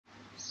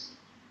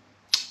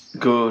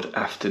Good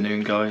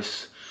afternoon,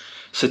 guys.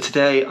 So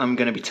today I'm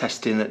going to be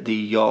testing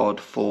the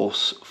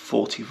Yardforce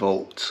 40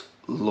 volt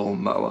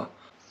lawnmower.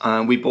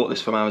 We bought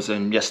this from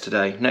Amazon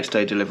yesterday, next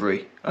day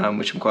delivery,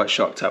 which I'm quite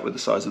shocked at with the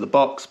size of the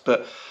box,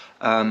 but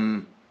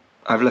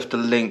I've left a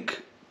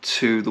link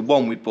to the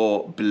one we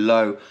bought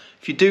below.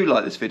 If you do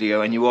like this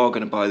video and you are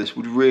going to buy this,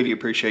 would really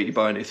appreciate you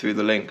buying it through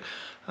the link.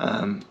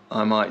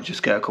 I might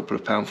just get a couple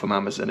of pounds from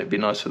Amazon. It'd be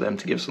nice for them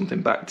to give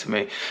something back to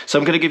me. So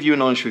I'm going to give you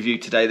an honest review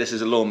today. This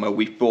is a lawnmower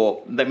we've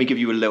bought. Let me give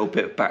you a little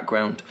bit of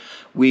background.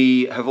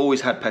 We have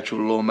always had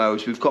petrol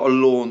lawnmowers. We've got a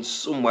lawn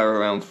somewhere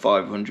around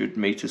 500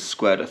 meters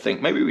squared, I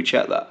think. Maybe we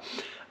check that.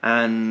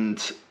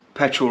 And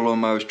petrol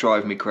lawnmowers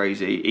drive me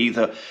crazy.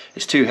 Either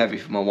it's too heavy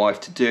for my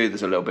wife to do,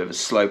 there's a little bit of a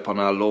slope on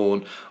our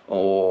lawn,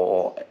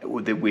 or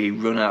we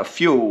run out of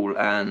fuel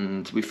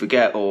and we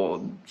forget,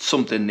 or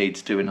something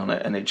needs doing on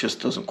it and it just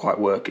doesn't quite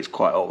work. It's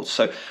quite old.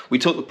 So we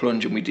took the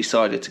plunge and we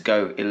decided to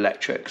go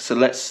electric. So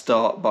let's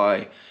start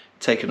by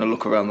taking a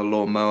look around the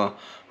lawnmower.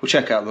 We'll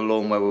check out the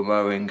lawn where we're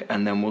mowing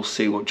and then we'll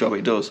see what job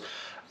it does.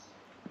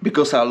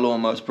 Because our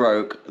lawnmower's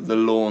broke, the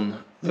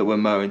lawn that we're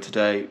mowing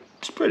today,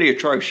 it's pretty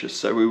atrocious,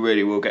 so we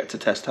really will get to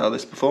test how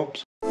this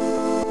performs.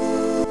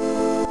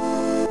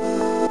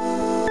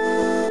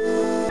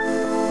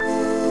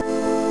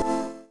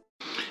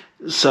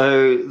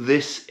 So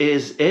this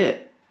is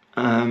it.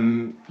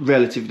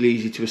 Relatively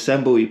easy to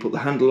assemble. You put the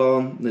handle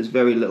on, there's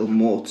very little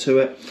more to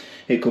it.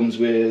 It comes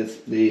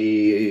with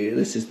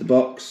this is the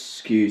box,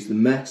 excuse the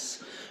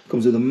mess. It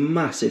comes with a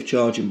massive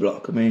charging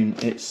block. I mean,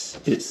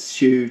 it's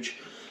huge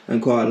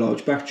and quite a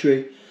large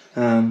battery.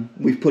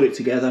 We've put it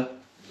together.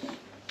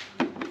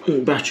 The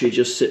battery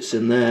just sits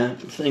in there.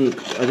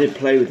 I did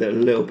play with it a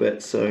little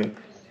bit, so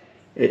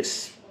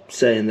it's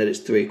saying that it's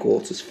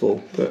 3/4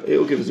 full, but it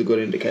will give us a good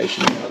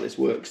indication of how this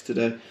works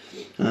today.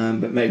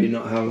 But maybe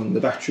not how long the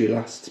battery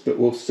lasts, but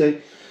we'll see.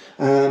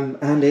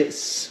 And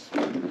it's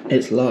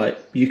light.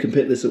 You can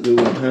pick this up with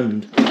one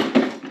hand.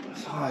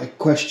 I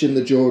question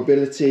the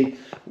durability.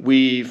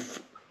 We've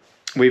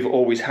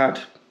always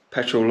had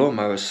petrol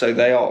lawnmowers, so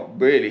they are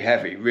really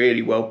heavy,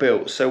 really well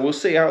built. So we'll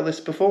see how this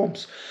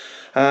performs.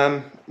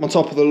 On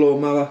top of the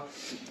lawnmower,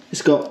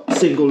 it's got a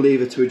single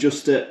lever to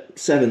adjust it,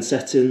 7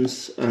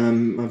 settings.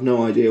 I've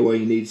no idea why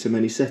you need so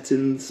many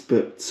settings,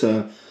 but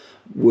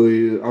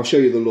I'll show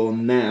you the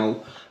lawn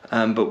now.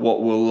 But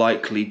what we'll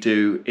likely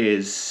do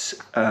is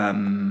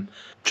trim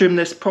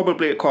this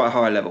probably at quite a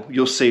high level.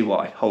 You'll see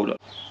why. Hold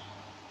up.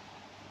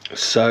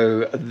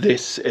 So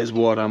this is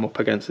what I'm up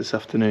against this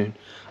afternoon.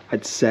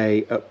 I'd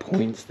say at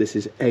points this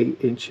is 8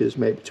 inches,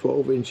 maybe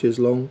 12 inches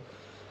long.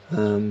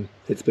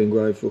 It's been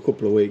growing for a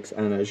couple of weeks,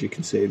 and as you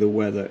can see, the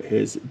weather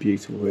is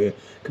beautiful here.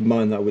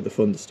 Combine that with the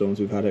thunderstorms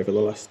we've had over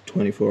the last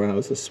 24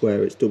 hours, I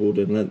swear it's doubled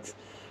in length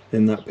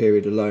in that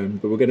period alone.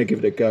 But we're going to give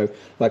it a go.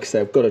 Like I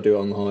said, I've got to do it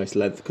on the highest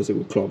length because it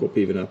will clog up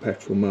even our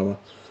petrol mower.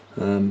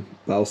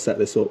 But I'll set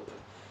this up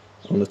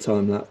on the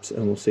time lapse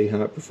and we'll see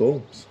how it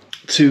performs.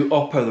 To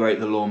operate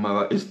the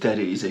lawnmower is dead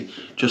easy.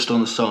 Just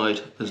on the side,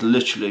 there's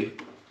literally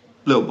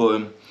a little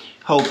button.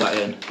 Hold that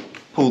in,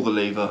 pull the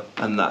lever,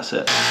 and that's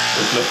it.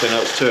 There's nothing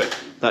else to it.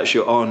 That's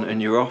your on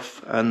and you're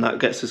off, and that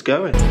gets us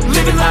going.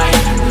 Living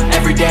life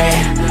every day,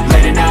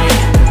 late at night,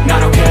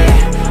 not okay.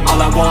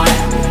 All I want,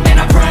 and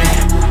I pray,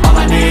 all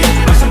I need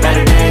are some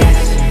better days.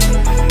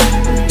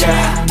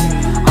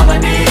 Yeah, all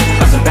I need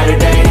are some better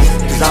days.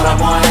 Cause all I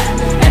want,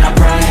 and I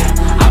pray,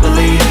 I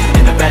believe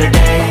in the better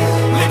days.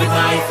 Living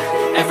life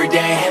every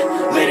day,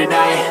 late at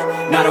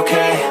night, not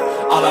okay.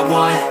 All I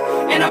want,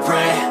 and I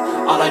pray,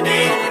 all I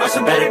need are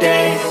some better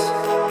days.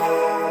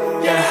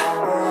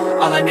 Yeah,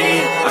 all I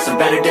need are some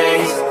better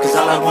days. Cause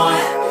all I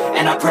want,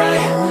 and I pray,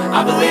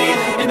 I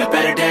believe in the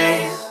better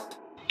days.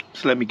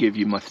 So let me give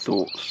you my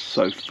thoughts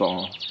so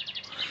far.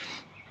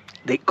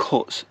 It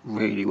cuts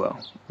really well,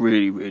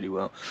 really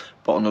well.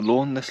 But on a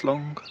lawn this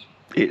long,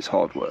 it's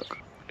hard work.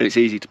 It's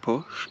easy to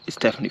push. It's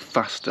definitely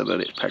faster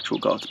than its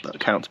petrol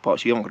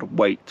counterparts. You haven't got to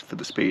wait for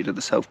the speed of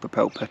the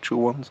self-propelled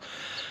petrol ones.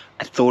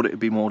 I thought it would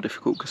be more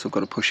difficult because I've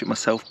got to push it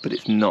myself, but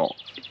it's not.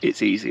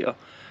 It's easier.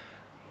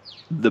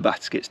 The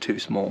basket's too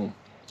small.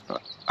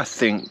 I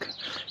think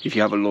if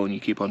you have a lawn you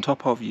keep on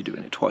top of, you're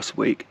doing it twice a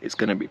week, it's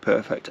going to be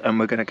perfect, and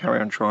we're going to carry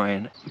on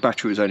trying. The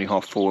battery was only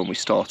half full when we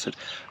started.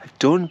 I've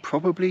done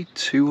probably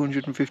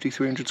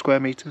 250-300 square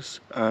meters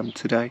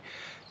today,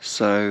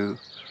 so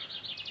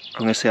I'm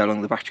going to see how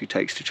long the battery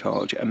takes to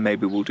charge, and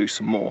maybe we'll do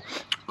some more.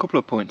 A couple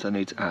of points I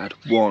need to add.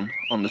 One,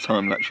 on the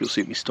time lapse you'll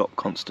see me stop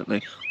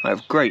constantly. I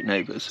have great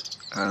neighbours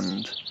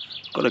and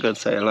got to go and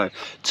say hello.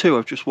 2,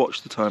 I've just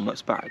watched the time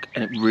lapse back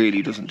and it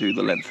really doesn't do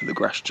the length of the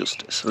grass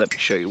justice. So let me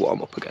show you what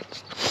I'm up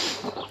against.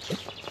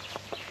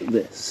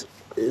 This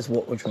is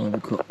what we're trying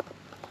to cut.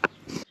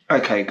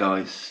 Okay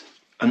guys,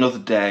 another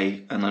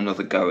day and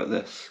another go at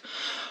this.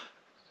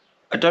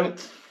 I don't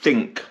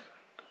think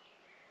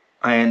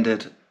I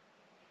ended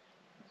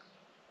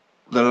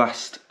the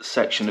last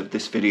section of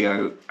this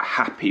video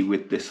happy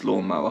with this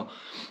lawnmower.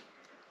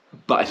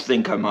 but I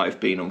think I might have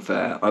been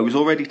unfair. I was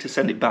all ready to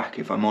send it back,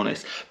 if I'm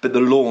honest, but the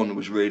lawn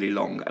was really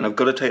long, and I've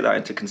got to take that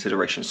into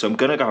consideration. So I'm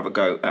going to have a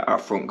go at our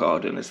front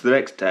garden. It's the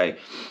next day,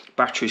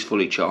 battery's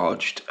fully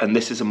charged, and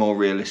this is a more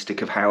realistic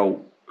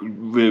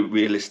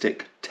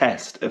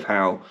test of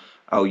how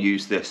I'll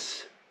use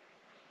this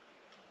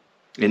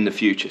in the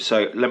future.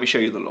 So let me show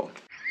you the lawn.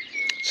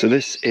 So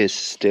this is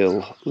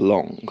still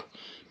long,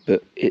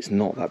 but it's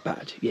not that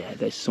bad. Yeah,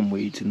 there's some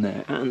weeds in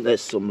there and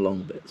there's some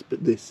long bits,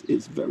 but this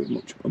is very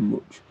much a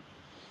much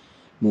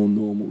more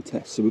normal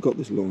test. So we've got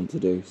this lawn to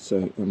do, so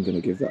I'm going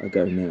to give that a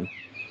go now,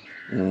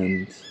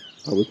 and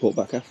I'll report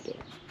back after.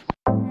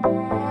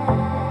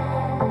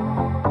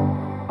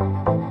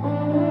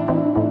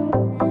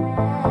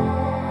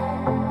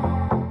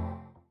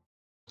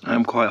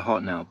 I'm quite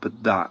hot now,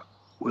 but that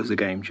was a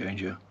game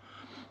changer.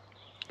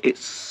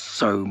 It's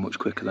so much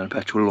quicker than a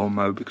petrol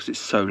lawnmower because it's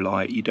so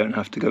light. You don't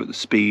have to go at the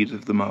speed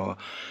of the mower.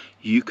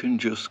 You can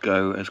just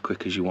go as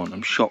quick as you want.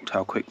 I'm shocked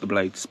how quick the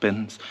blade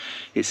spins.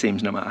 It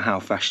seems no matter how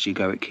fast you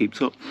go, it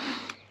keeps up.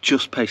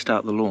 Just paced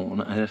out the lawn,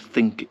 and I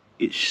think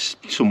it's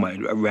somewhere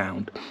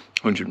around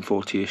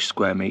 140-ish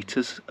square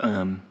meters.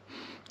 The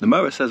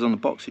mower says on the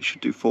box it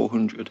should do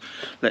 400.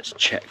 Let's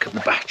check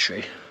the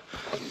battery.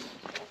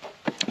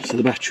 So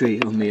the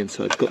battery on the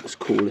inside's got this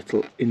cool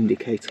little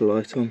indicator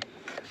light on,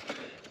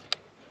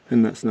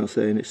 and that's now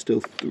saying it's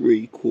still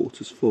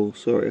 3/4 full.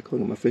 Sorry, I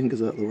can't get my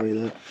fingers out of the way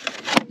there.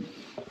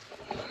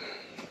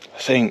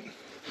 I think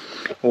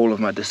all of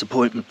my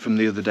disappointment from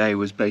the other day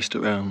was based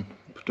around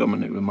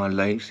predominantly my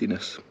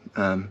laziness.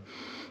 I'm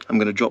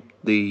going to drop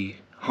the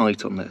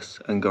height on this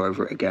and go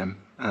over it again,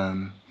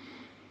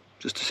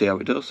 just to see how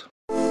it does.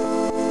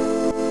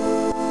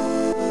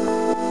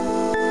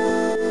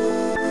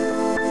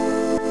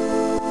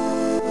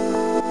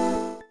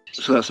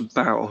 So that's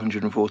about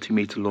 140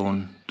 metre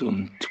lawn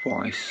done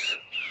twice.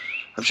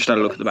 I've just had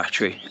a look at the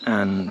battery,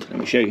 and let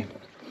me show you.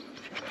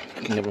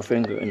 I can get my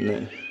finger in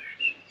there.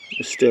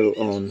 It's still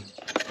on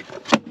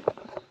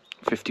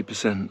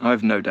 50%. I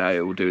have no doubt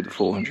it will do the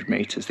 400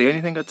 metres. The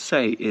only thing I'd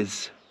say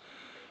is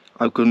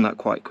I've done that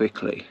quite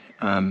quickly.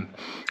 I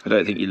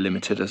don't think you're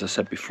limited, as I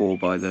said before,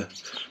 by the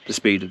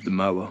speed of the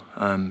mower.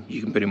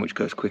 You can pretty much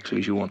go as quickly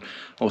as you want.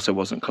 Also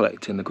wasn't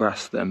collecting the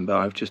grass then, but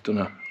I've just done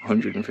a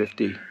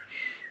 150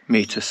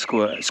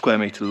 square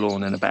metre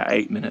lawn in about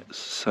 8 minutes.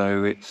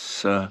 So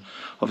it's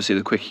obviously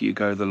the quicker you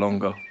go, the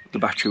longer the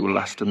battery will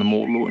last and the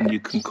more lawn you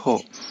can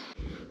cut.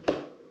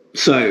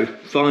 So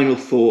final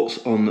thoughts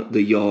on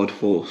the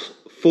Yardforce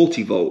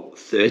 40 volt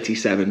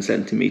 37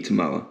 centimetre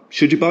mower.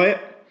 Should you buy it?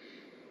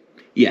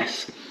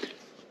 Yes,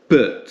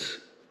 but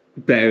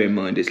bear in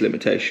mind its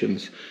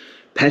limitations.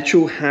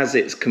 Petrol has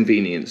its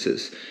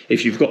conveniences.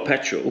 If you've got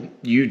petrol,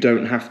 you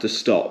don't have to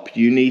stop.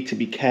 You need to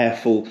be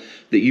careful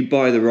that you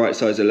buy the right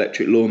size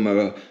electric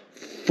lawnmower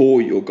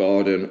for your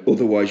garden,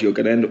 otherwise you're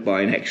going to end up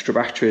buying extra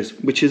batteries,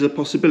 which is a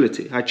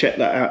possibility. I checked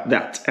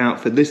that out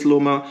for this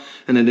lawnmower,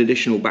 and an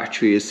additional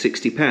battery is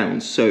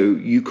 £60, so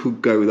you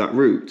could go that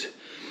route.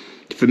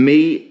 For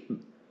me,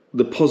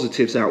 the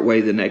positives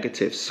outweigh the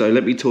negatives, so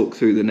let me talk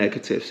through the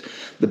negatives.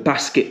 The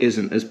basket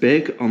isn't as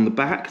big on the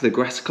back, the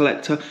grass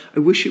collector. I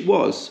wish it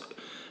was.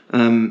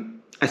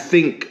 I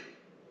think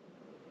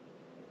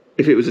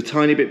if it was a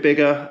tiny bit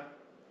bigger,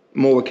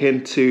 more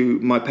akin to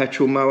my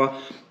petrol mower,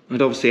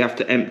 I'd obviously have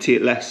to empty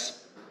it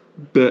less.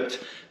 But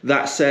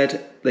that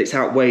said, it's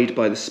outweighed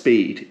by the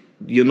speed.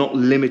 You're not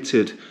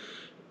limited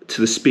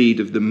to the speed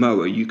of the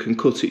mower. You can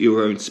cut at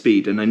your own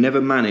speed. And I never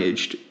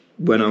managed,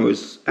 when I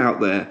was out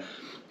there,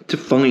 to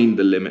find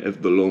the limit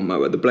of the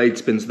lawnmower. The blade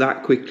spins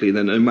that quickly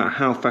that no matter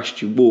how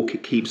fast you walk,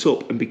 it keeps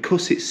up. And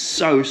because it's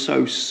so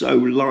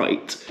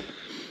light,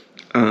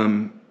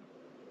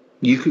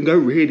 you can go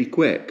really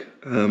quick.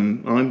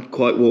 I'm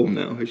quite warm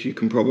now, as you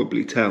can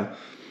probably tell.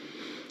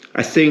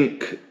 I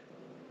think,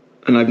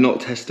 and I've not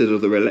tested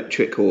other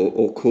electric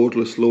or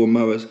cordless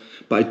lawnmowers,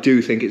 but I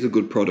do think it's a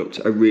good product.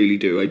 I really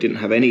do. I didn't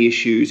have any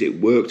issues. It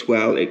worked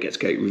well. It gets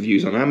great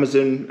reviews on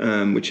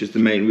Amazon, which is the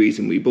main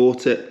reason we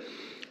bought it.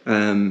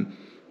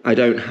 I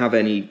don't have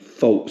any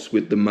faults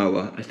with the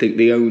mower. I think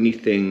the only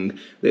thing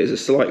that is a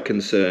slight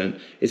concern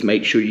is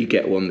make sure you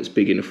get one that's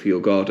big enough for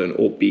your garden,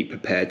 or be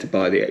prepared to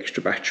buy the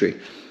extra battery.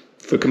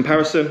 For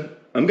comparison,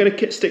 I'm going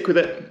to stick with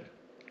it,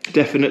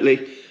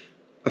 definitely.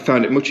 I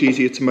found it much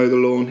easier to mow the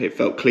lawn. It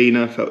felt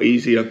cleaner, felt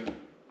easier.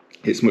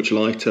 It's much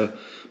lighter,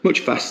 much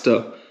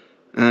faster,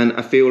 and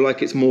I feel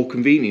like it's more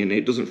convenient.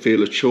 It doesn't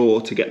feel a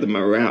chore to get the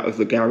mower out of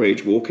the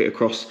garage, walk it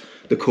across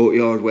the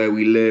courtyard where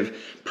we live,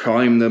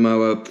 prime the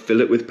mower, fill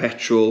it with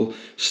petrol,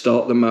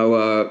 start the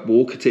mower,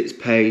 walk at its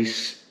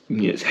pace.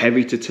 It's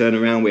heavy to turn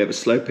around. We have a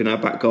slope in our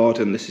back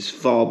garden. This is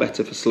far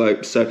better for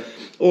slopes. So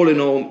all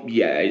in all,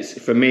 yeah,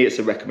 for me, it's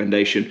a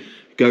recommendation.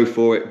 Go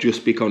for it.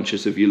 Just be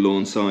conscious of your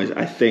lawn size.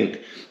 I think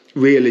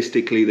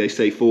realistically, they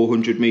say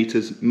 400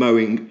 meters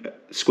mowing,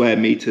 square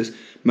meters,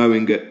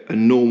 mowing at a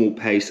normal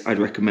pace. I'd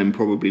recommend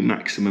probably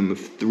maximum of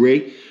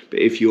 3. But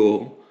if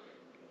you're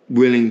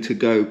willing to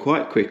go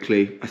quite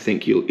quickly, I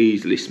think you'll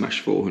easily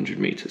smash 400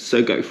 meters.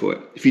 So go for it.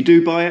 If you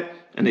do buy it,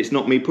 And it's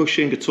not me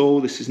pushing at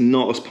all. This is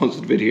not a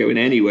sponsored video in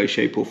any way,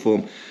 shape or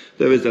form.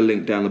 There is a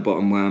link down the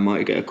bottom where I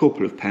might get a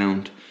couple of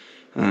pound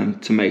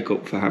to make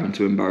up for having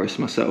to embarrass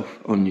myself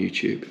on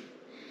YouTube.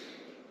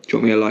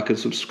 Drop me a like and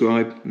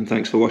subscribe, and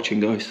thanks for watching,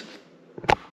 guys.